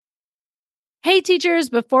Hey teachers,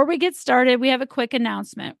 before we get started, we have a quick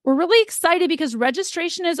announcement. We're really excited because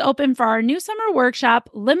registration is open for our new summer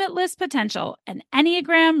workshop, Limitless Potential, an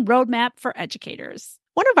Enneagram roadmap for educators.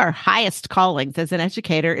 One of our highest callings as an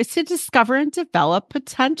educator is to discover and develop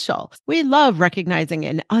potential. We love recognizing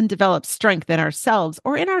an undeveloped strength in ourselves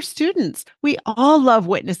or in our students. We all love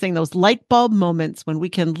witnessing those light bulb moments when we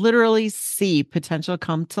can literally see potential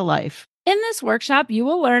come to life. In this workshop, you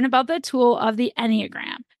will learn about the tool of the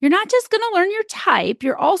Enneagram. You're not just going to learn your type,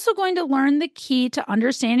 you're also going to learn the key to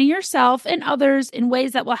understanding yourself and others in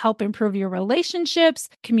ways that will help improve your relationships,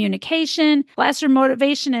 communication, classroom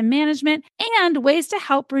motivation and management, and ways to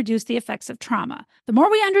help reduce the effects of trauma. The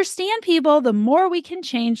more we understand people, the more we can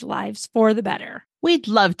change lives for the better. We'd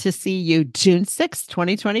love to see you June 6,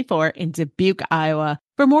 2024 in Dubuque, Iowa.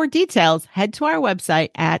 For more details, head to our website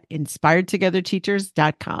at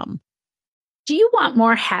inspiredtogetherteachers.com. Do you want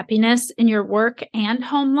more happiness in your work and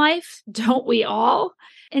home life? Don't we all?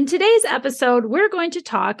 In today's episode, we're going to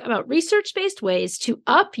talk about research-based ways to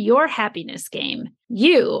up your happiness game.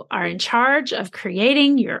 You are in charge of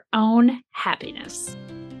creating your own happiness.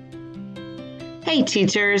 Hey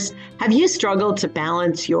teachers, have you struggled to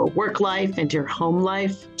balance your work life and your home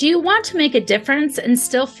life? Do you want to make a difference and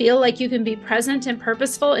still feel like you can be present and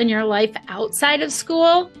purposeful in your life outside of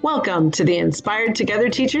school? Welcome to the Inspired Together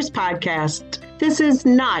Teachers podcast. This is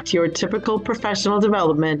not your typical professional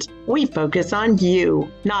development. We focus on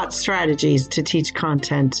you, not strategies to teach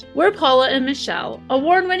content. We're Paula and Michelle,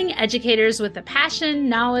 award-winning educators with the passion,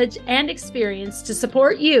 knowledge, and experience to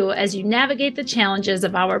support you as you navigate the challenges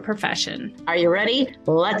of our profession. Are you ready?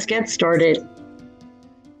 Let's get started.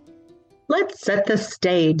 Let's set the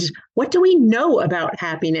stage. What do we know about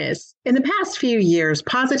happiness? In the past few years,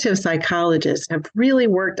 positive psychologists have really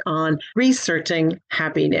worked on researching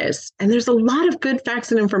happiness. And there's a lot of good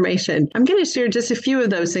facts and information. I'm going to share just a few of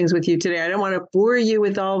those things with you today. I don't want to bore you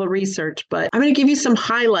with all the research, but I'm going to give you some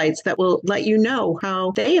highlights that will let you know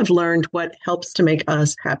how they have learned what helps to make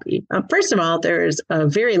us happy. First of all, there's a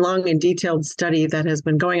very long and detailed study that has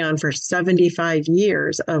been going on for 75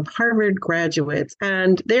 years of Harvard graduates.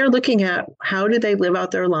 And they're looking at how do they live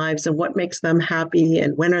out their lives and what makes them happy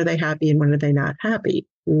and when are they happy and when are they not happy.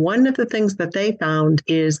 One of the things that they found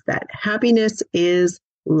is that happiness is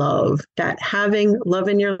love, that having love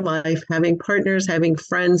in your life, having partners, having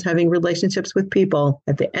friends, having relationships with people,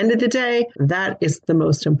 at the end of the day, that is the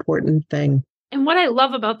most important thing. And what I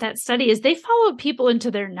love about that study is they followed people into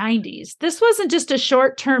their 90s. This wasn't just a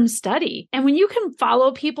short-term study. And when you can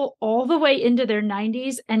follow people all the way into their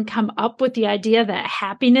 90s and come up with the idea that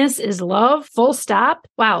happiness is love, full stop,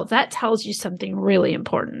 wow, that tells you something really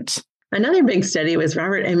important. Another big study was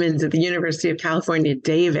Robert Emmons at the University of California,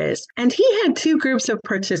 Davis, and he had two groups of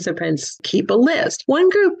participants keep a list. One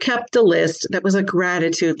group kept a list that was a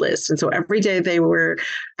gratitude list, and so every day they were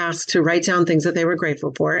asked to write down things that they were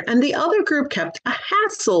grateful for, and the other group kept a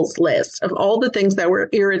hassles list of all the things that were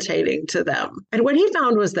irritating to them. And what he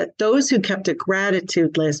found was that those who kept a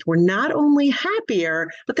gratitude list were not only happier,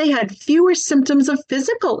 but they had fewer symptoms of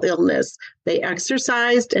physical illness. They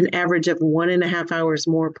exercised an average of 1.5 hours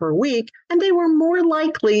more per week, and they were more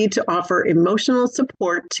likely to offer emotional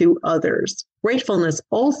support to others. Gratefulness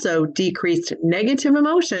also decreased negative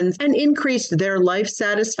emotions and increased their life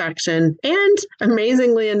satisfaction. And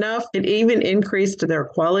amazingly enough, it even increased their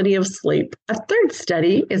quality of sleep. A third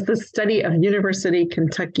study is the study of University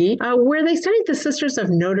Kentucky, where they studied the Sisters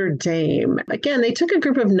of Notre Dame. Again, they took a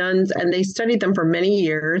group of nuns and they studied them for many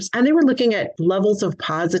years, and they were looking at levels of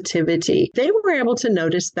positivity. They were able to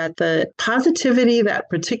notice that the positivity that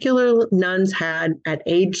particular nuns had at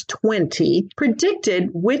age 20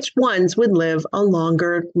 predicted which ones would live a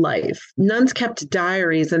longer life. Nuns kept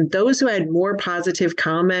diaries, and those who had more positive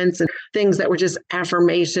comments and things that were just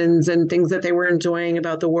affirmations and things that they were enjoying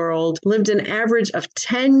about the world lived an average of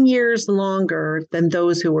 10 years longer than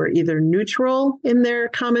those who were either neutral in their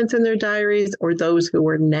comments in their diaries or those who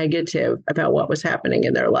were negative about what was happening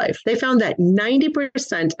in their life. They found that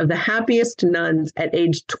 90% of the happiest nuns at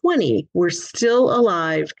age 20 were still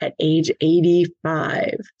alive at age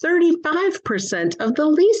 85. 35% of the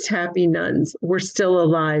least happy nuns were still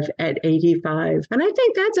alive at 85. And I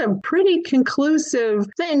think that's a pretty conclusive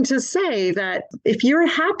thing to say, that if you're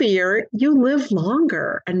happier, you live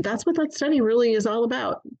longer. And that's what that study really is all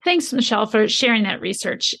about. Thanks, Michelle, for sharing that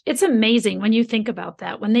research. It's amazing when you think about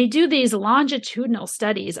that, when they do these longitudinal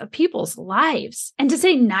studies of people's lives. And to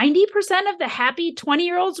say 90% of the happy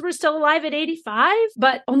 20-year-olds were still alive at 85,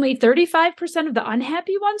 but only 35% of the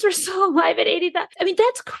unhappy ones were still alive at 85. I mean,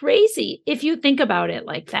 that's crazy if you think about it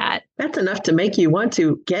like that. That's enough enough to make you want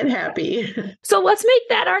to get happy. So let's make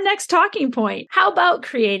that our next talking point. How about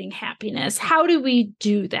creating happiness? How do we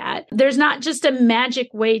do that? There's not just a magic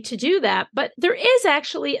way to do that, but there is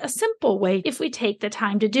actually a simple way if we take the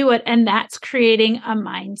time to do it, and that's creating a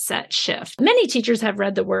mindset shift. Many teachers have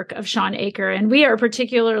read the work of Shawn Achor, and we are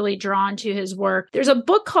particularly drawn to his work. There's a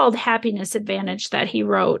book called Happiness Advantage that he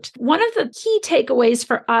wrote. One of the key takeaways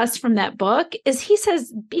for us from that book is he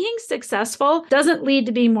says being successful doesn't lead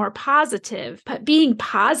to being more positive, but being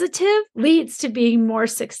positive leads to being more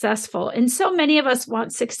successful. And so many of us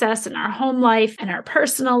want success in our home life and our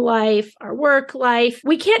personal life, our work life.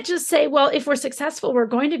 We can't just say, well, if we're successful, we're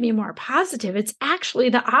going to be more positive. It's actually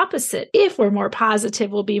the opposite. If we're more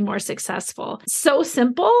positive, we'll be more successful. So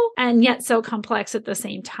simple and yet so complex at the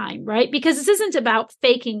same time, right? Because this isn't about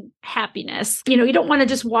faking happiness. You don't want to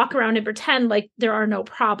just walk around and pretend like there are no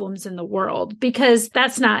problems in the world, because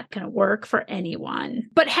that's not going to work for anyone.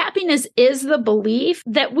 But happiness is the belief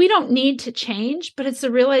that we don't need to change, but it's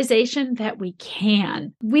the realization that we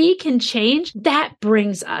can. We can change. That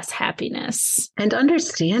brings us happiness. And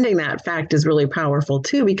understanding that fact is really powerful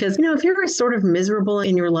too, because, if you're sort of miserable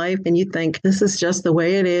in your life and you think this is just the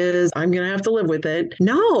way it is, I'm going to have to live with it.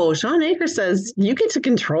 No, Shawn Achor says you get to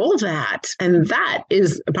control that. And that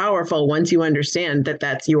is powerful once you understand that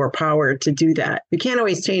that's your power to do that. You can't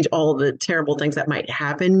always change all the terrible things that might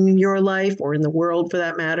happen in your life or in the world for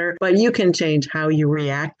that matter, but you can change how you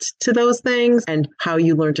react to those things and how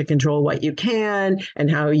you learn to control what you can and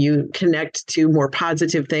how you connect to more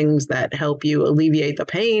positive things that help you alleviate the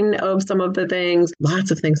pain of some of the things.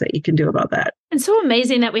 Lots of things that you can do about that. And so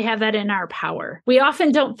amazing that we have that in our power. We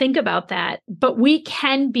often don't think about that, but we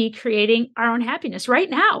can be creating our own happiness right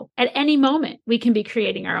now. At any moment, we can be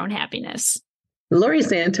creating our own happiness. Laurie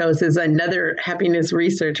Santos is another happiness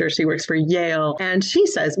researcher. She works for Yale, and she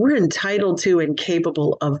says we're entitled to and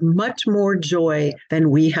capable of much more joy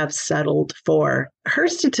than we have settled for. Her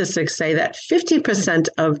statistics say that 50%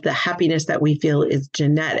 of the happiness that we feel is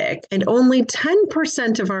genetic, and only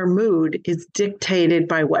 10% of our mood is dictated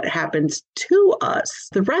by what happens to us.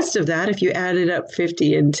 The rest of that, if you added up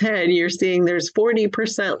 50 and 10, you're seeing there's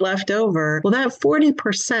 40% left over. Well, that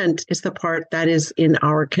 40% is the part that is in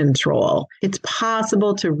our control. It's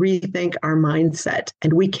possible to rethink our mindset,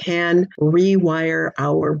 and we can rewire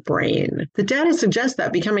our brain. The data suggests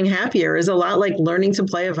that becoming happier is a lot like learning to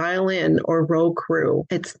play a violin or row crew.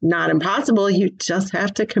 It's not impossible. You just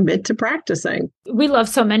have to commit to practicing. We love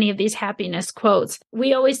so many of these happiness quotes.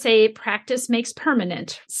 We always say practice makes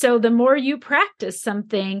permanent. So the more you practice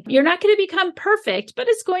something, you're not going to become perfect, but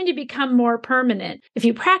it's going to become more permanent. If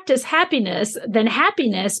you practice happiness, then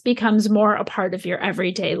happiness becomes more a part of your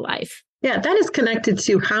everyday life. Yeah, that is connected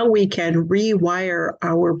to how we can rewire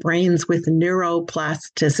our brains with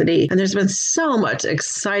neuroplasticity. And there's been so much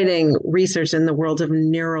exciting research in the world of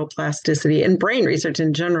neuroplasticity and brain research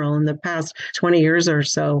in general in the past 20 years or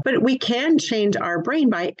so. But we can change our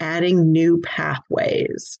brain by adding new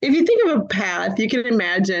pathways. If you think of a path, you can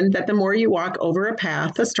imagine that the more you walk over a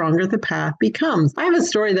path, the stronger the path becomes. I have a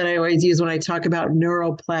story that I always use when I talk about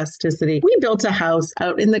neuroplasticity. We built a house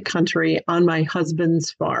out in the country on my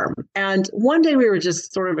husband's farm. And one day we were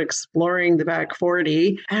just sort of exploring the back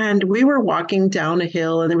 40, and we were walking down a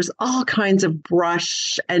hill, and there was all kinds of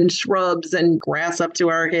brush and shrubs and grass up to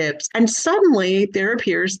our hips. And suddenly there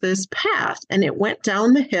appears this path, and it went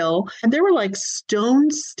down the hill, and there were like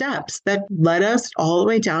stone steps that led us all the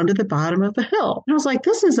way down to the bottom of the hill. And I was like,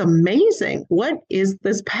 this is amazing. What is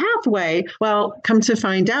this pathway? Well, come to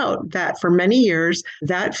find out that for many years,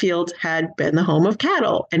 that field had been the home of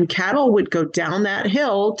cattle, and cattle would go down that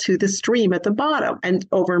hill to the stream at the bottom. And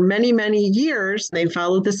over many, many years, they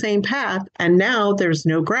followed the same path. And now there's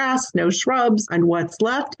no grass, no shrubs, and what's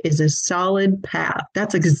left is a solid path.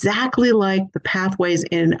 That's exactly like the pathways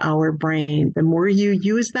in our brain. The more you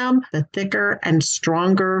use them, the thicker and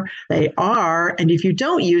stronger they are. And if you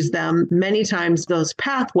don't use them, many times those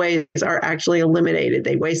pathways are actually eliminated.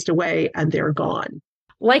 They waste away and they're gone.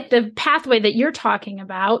 Like the pathway that you're talking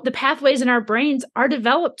about, the pathways in our brains are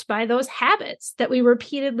developed by those habits that we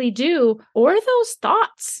repeatedly do, or those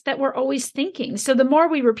thoughts that we're always thinking. So the more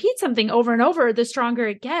we repeat something over and over, the stronger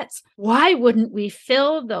it gets. Why wouldn't we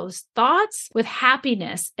fill those thoughts with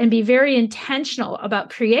happiness and be very intentional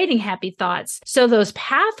about creating happy thoughts so those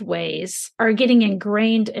pathways are getting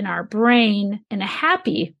ingrained in our brain in a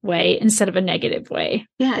happy way instead of a negative way?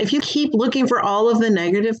 Yeah, if you keep looking for all of the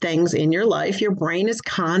negative things in your life, your brain is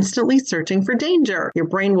constantly searching for danger. Your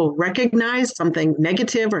brain will recognize something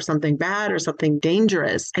negative or something bad or something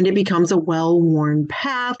dangerous, and it becomes a well-worn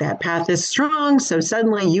path. That path is strong, so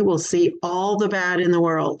suddenly you will see all the bad in the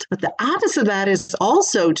world. But the opposite of that is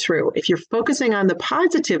also true. If you're focusing on the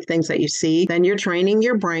positive things that you see, then you're training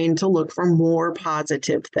your brain to look for more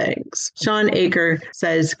positive things. Shawn Achor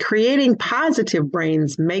says, creating positive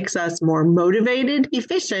brains makes us more motivated,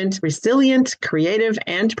 efficient, resilient, creative,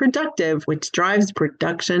 and productive, which drives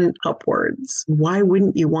production upwards. Why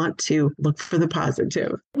wouldn't you want to look for the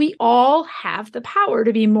positive? We all have the power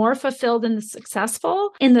to be more fulfilled and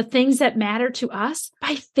successful in the things that matter to us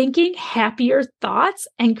by thinking happier thoughts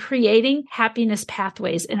and creating happiness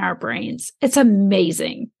pathways in our brains. It's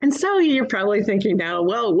amazing. And so you're probably thinking now,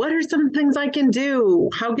 well, what are some things I can do?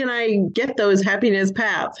 How can I get those happiness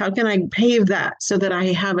paths? How can I pave that so that I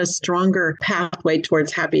have a stronger pathway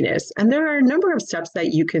towards happiness? And there are a number of steps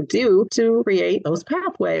that you could do to create those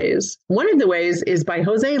pathways. One of the ways is by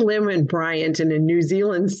Jose Lim and Bryant in a New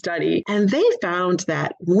Zealand study. And they found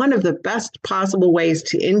that one of the best possible ways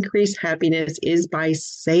to increase happiness is by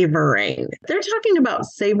savoring. They're talking about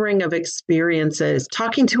savoring of experiences,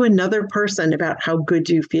 talking to another person about how good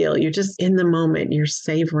you feel. You're just in the moment, you're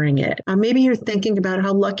savoring it. Maybe you're thinking about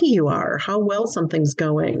how lucky you are, how well something's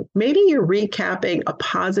going. Maybe you're recapping a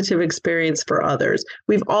positive experience for others.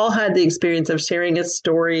 We've all had the experience of sharing a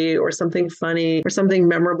story or something funny or something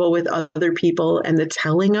memorable with other people, and the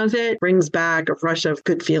telling of it brings back a rush of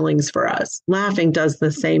good feelings for us. Laughing does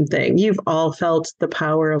the same thing. You've all felt the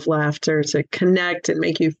power of laughter to connect and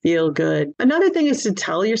make you feel good. Another thing is to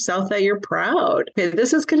tell yourself that you're proud. Okay,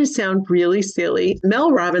 this is going to sound really silly.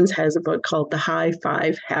 Mel Robbins has a book called The High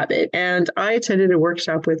Five Habit, and I attended a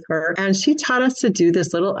workshop with her, and she taught us to do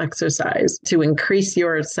this little exercise to increase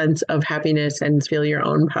your sense of happiness and feel your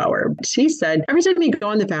own power. She said, every time you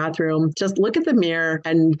go in the bathroom, just look at the mirror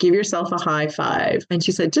and give yourself a high five. And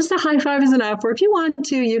she said, just a high five is enough. Or if you want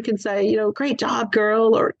to, you can say, great job,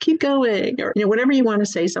 girl, or keep going, or, whatever you want to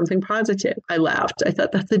say, something positive. I laughed. I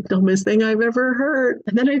thought that's the dumbest thing I've ever heard.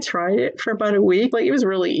 And then I tried it for about a week. It was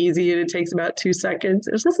really easy and it takes about 2 seconds.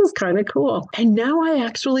 This is kind of cool. And now I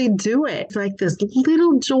actually do it. It's like this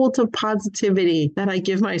little jolt of positivity that I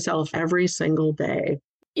give myself every single day.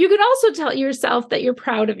 You can also tell yourself that you're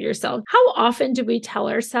proud of yourself. How often do we tell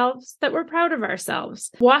ourselves that we're proud of ourselves?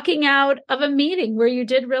 Walking out of a meeting where you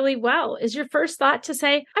did really well, is your first thought to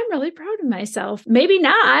say, I'm really proud of myself? Maybe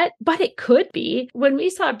not, but it could be. When we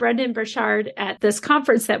saw Brendon Burchard at this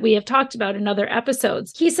conference that we have talked about in other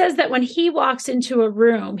episodes, he says that when he walks into a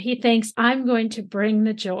room, he thinks, I'm going to bring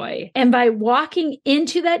the joy. And by walking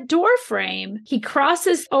into that door frame, he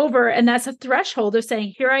crosses over, and that's a threshold of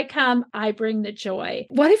saying, here I come, I bring the joy.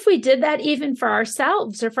 What if we did that even for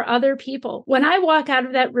ourselves or for other people? When I walk out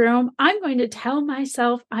of that room, I'm going to tell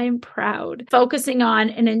myself I am proud, focusing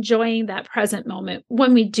on and enjoying that present moment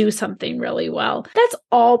when we do something really well. That's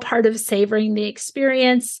all part of savoring the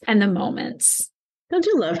experience and the moments. Don't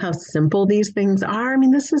you love how simple these things are?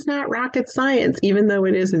 This is not rocket science, even though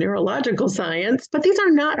it is neurological science, but these are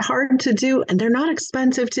not hard to do and they're not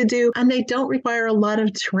expensive to do and they don't require a lot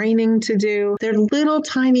of training to do. They're little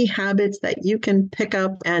tiny habits that you can pick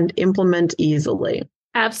up and implement easily.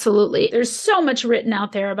 Absolutely. There's so much written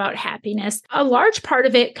out there about happiness. A large part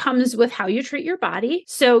of it comes with how you treat your body.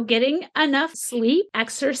 So getting enough sleep,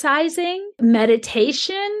 exercising,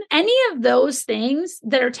 meditation, any of those things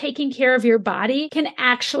that are taking care of your body can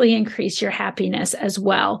actually increase your happiness as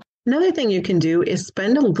well. Another thing you can do is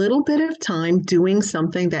spend a little bit of time doing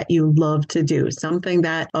something that you love to do, something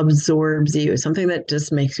that absorbs you, something that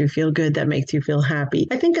just makes you feel good, that makes you feel happy.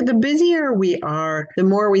 I think the busier we are, the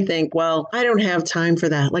more we think, well, I don't have time for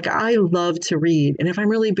that. I love to read. And if I'm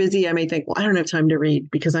really busy, I may think, well, I don't have time to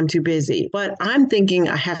read because I'm too busy. But I'm thinking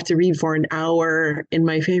I have to read for an hour in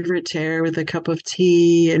my favorite chair with a cup of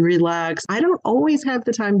tea and relax. I don't always have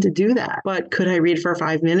the time to do that. But could I read for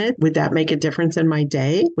 5 minutes? Would that make a difference in my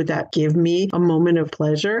day? Would that give me a moment of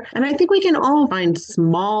pleasure? And I think we can all find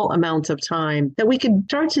small amounts of time that we could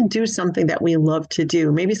start to do something that we love to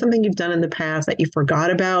do. Maybe something you've done in the past that you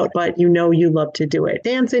forgot about, but you love to do it.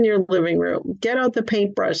 Dance in your living room, get out the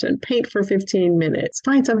paintbrush and paint for 15 minutes.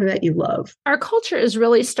 Find something that you love. Our culture has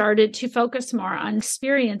really started to focus more on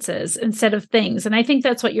experiences instead of things. And I think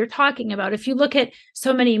that's what you're talking about. If you look at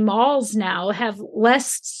so many malls now have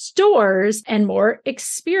less stores and more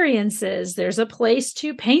experiences. There's a place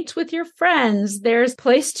to paint drinks with your friends. There's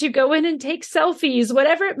place to go in and take selfies,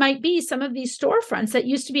 whatever it might be. Some of these storefronts that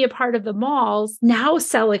used to be a part of the malls now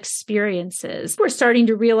sell experiences. We're starting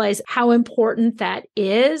to realize how important that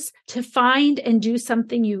is to find and do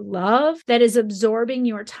something you love that is absorbing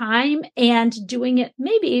your time and doing it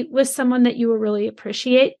maybe with someone that you will really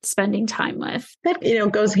appreciate spending time with. That,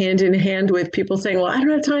 goes hand in hand with people saying, well, I don't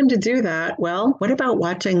have time to do that. Well, what about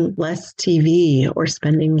watching less TV or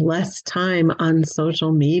spending less time on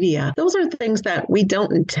social media? Those are things that we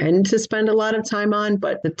don't intend to spend a lot of time on,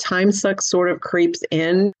 but the time suck sort of creeps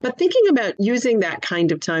in. But thinking about using that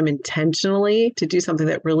kind of time intentionally to do something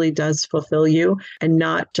that really does fulfill you and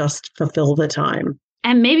not just fulfill the time.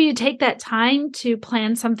 And maybe you take that time to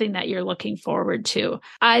plan something that you're looking forward to.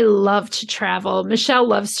 I love to travel. Michelle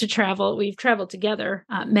loves to travel. We've traveled together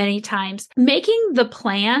many times. Making the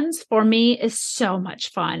plans for me is so much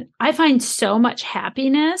fun. I find so much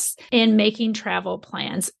happiness in making travel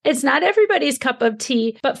plans. It's not everybody's cup of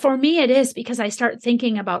tea, but for me it is, because I start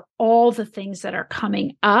thinking about all the things that are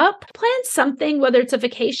coming up. Plan something, whether it's a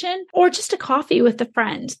vacation or just a coffee with a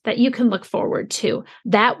friend that you can look forward to.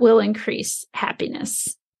 That will increase happiness.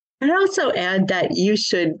 I'd also add that you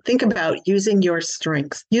should think about using your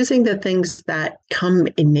strengths, using the things that come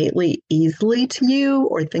innately easily to you,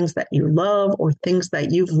 or things that you love, or things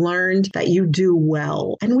that you've learned that you do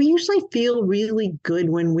well. And we usually feel really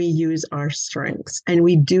good when we use our strengths and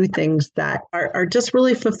we do things that are just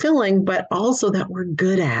really fulfilling, but also that we're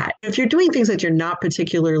good at. If you're doing things that you're not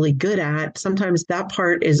particularly good at, sometimes that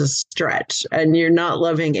part is a stretch and you're not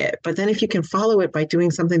loving it. But then if you can follow it by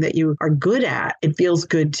doing something that you are good at, it feels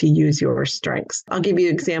good to use your strengths. I'll give you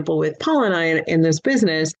an example with Paul and I in this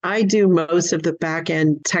business. I do most of the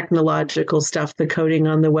back-end technological stuff, the coding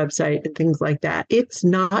on the website and things like that. It's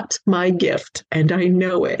not my gift and I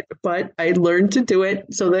know it, but I learned to do it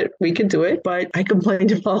so that we could do it. But I complain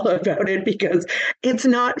to Paul about it because it's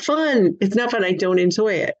not fun. It's not fun. I don't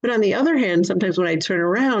enjoy it. But on the other hand, sometimes when I turn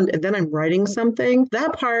around and then I'm writing something,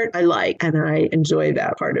 that part I like and I enjoy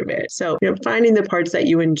that part of it. So, finding the parts that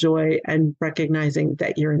you enjoy and recognizing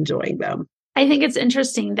that you're enjoying them. I think it's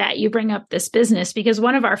interesting that you bring up this business, because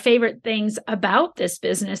one of our favorite things about this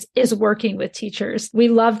business is working with teachers. We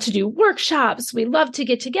love to do workshops. We love to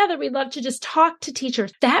get together. We love to just talk to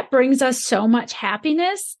teachers. That brings us so much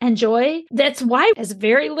happiness and joy. That's why, as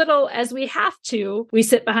very little as we have to, we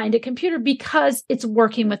sit behind a computer, because it's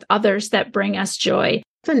working with others that bring us joy.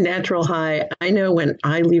 It's a natural high. I know when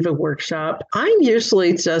I leave a workshop, I'm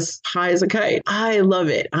usually just high as a kite. I love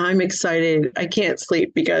it. I'm excited. I can't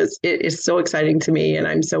sleep because it is so exciting to me and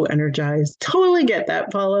I'm so energized. Totally get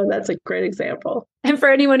that, Paula. That's a great example. And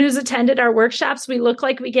for anyone who's attended our workshops, we look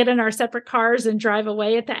like we get in our separate cars and drive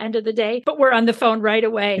away at the end of the day, but we're on the phone right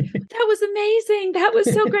away. That was amazing. That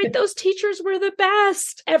was so great. Those teachers were the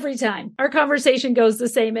best. Every time our conversation goes the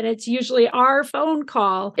same, and it's usually our phone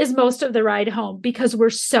call is most of the ride home, because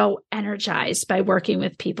we're so energized by working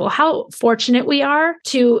with people. How fortunate we are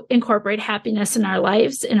to incorporate happiness in our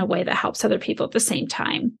lives in a way that helps other people at the same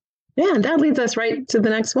time. Yeah, and that leads us right to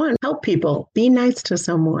the next one. Help people. Be nice to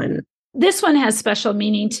someone. This one has special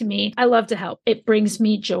meaning to me. I love to help. It brings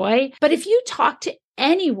me joy. But if you talk to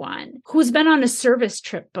anyone who's been on a service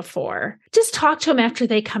trip before, just talk to them after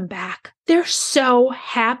they come back. They're so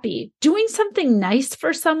happy. Doing something nice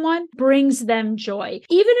for someone brings them joy.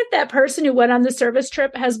 Even if that person who went on the service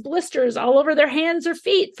trip has blisters all over their hands or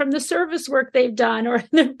feet from the service work they've done, or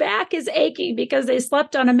their back is aching because they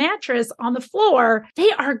slept on a mattress on the floor,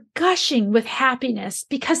 they are gushing with happiness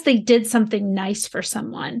because they did something nice for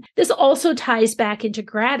someone. This also ties back into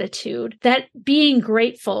gratitude, that being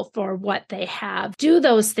grateful for what they have. Do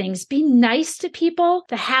those things. Be nice to people.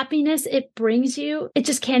 The happiness it brings you, it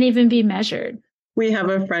just can't even be measured. We have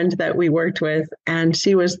a friend that we worked with, and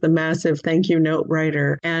she was the massive thank you note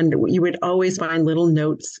writer. And you would always find little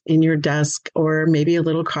notes in your desk, or maybe a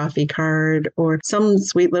little coffee card, or some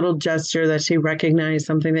sweet little gesture that she recognized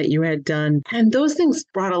something that you had done. And those things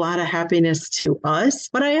brought a lot of happiness to us.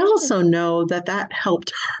 But I also know that that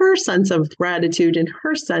helped her sense of gratitude and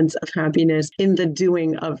her sense of happiness in the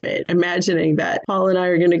doing of it. Imagining that Paul and I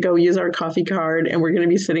are going to go use our coffee card and we're going to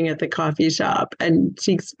be sitting at the coffee shop, and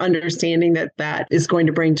she's understanding that that is going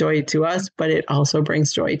to bring joy to us, but it also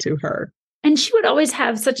brings joy to her. And she would always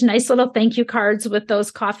have such nice little thank you cards with those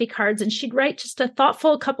coffee cards. And she'd write just a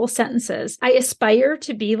thoughtful couple sentences. I aspire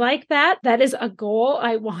to be like that. That is a goal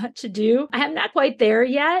I want to do. I am not quite there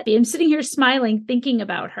yet. I'm sitting here smiling, thinking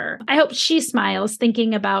about her. I hope she smiles,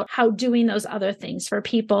 thinking about how doing those other things for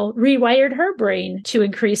people rewired her brain to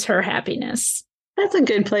increase her happiness. That's a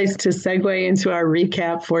good place to segue into our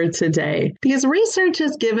recap for today, because research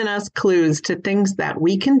has given us clues to things that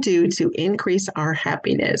we can do to increase our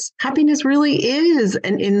happiness. Happiness really is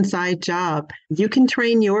an inside job. You can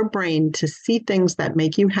train your brain to see things that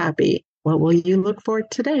make you happy. What will you look for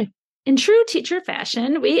today? In true teacher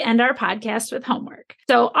fashion, we end our podcast with homework.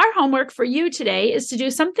 So our homework for you today is to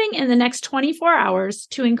do something in the next 24 hours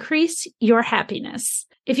to increase your happiness.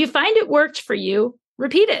 If you find it worked for you,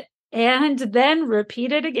 repeat it and then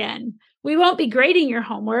repeat it again. We won't be grading your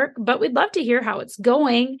homework, but we'd love to hear how it's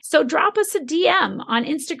going. So drop us a DM on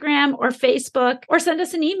Instagram or Facebook, or send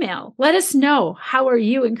us an email. Let us know, how are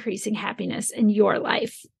you increasing happiness in your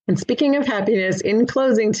life? And speaking of happiness, in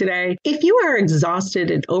closing today, if you are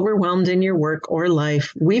exhausted and overwhelmed in your work or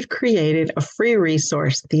life, we've created a free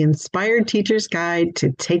resource, the Inspired Teacher's Guide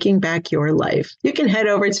to Taking Back Your Life. You can head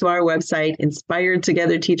over to our website,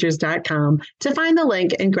 inspiredtogetherteachers.com, to find the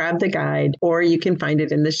link and grab the guide, or you can find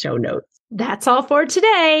it in the show notes. That's all for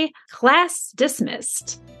today. Class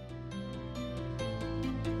dismissed.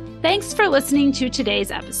 Thanks for listening to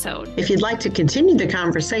today's episode. If you'd like to continue the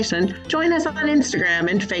conversation, join us on Instagram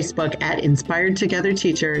and Facebook at Inspired Together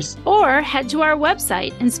Teachers. Or head to our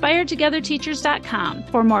website, inspiredtogetherteachers.com,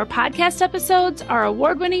 for more podcast episodes, our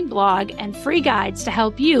award-winning blog, and free guides to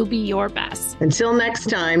help you be your best. Until next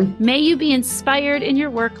time, may you be inspired in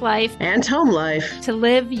your work life and home life to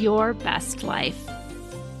live your best life.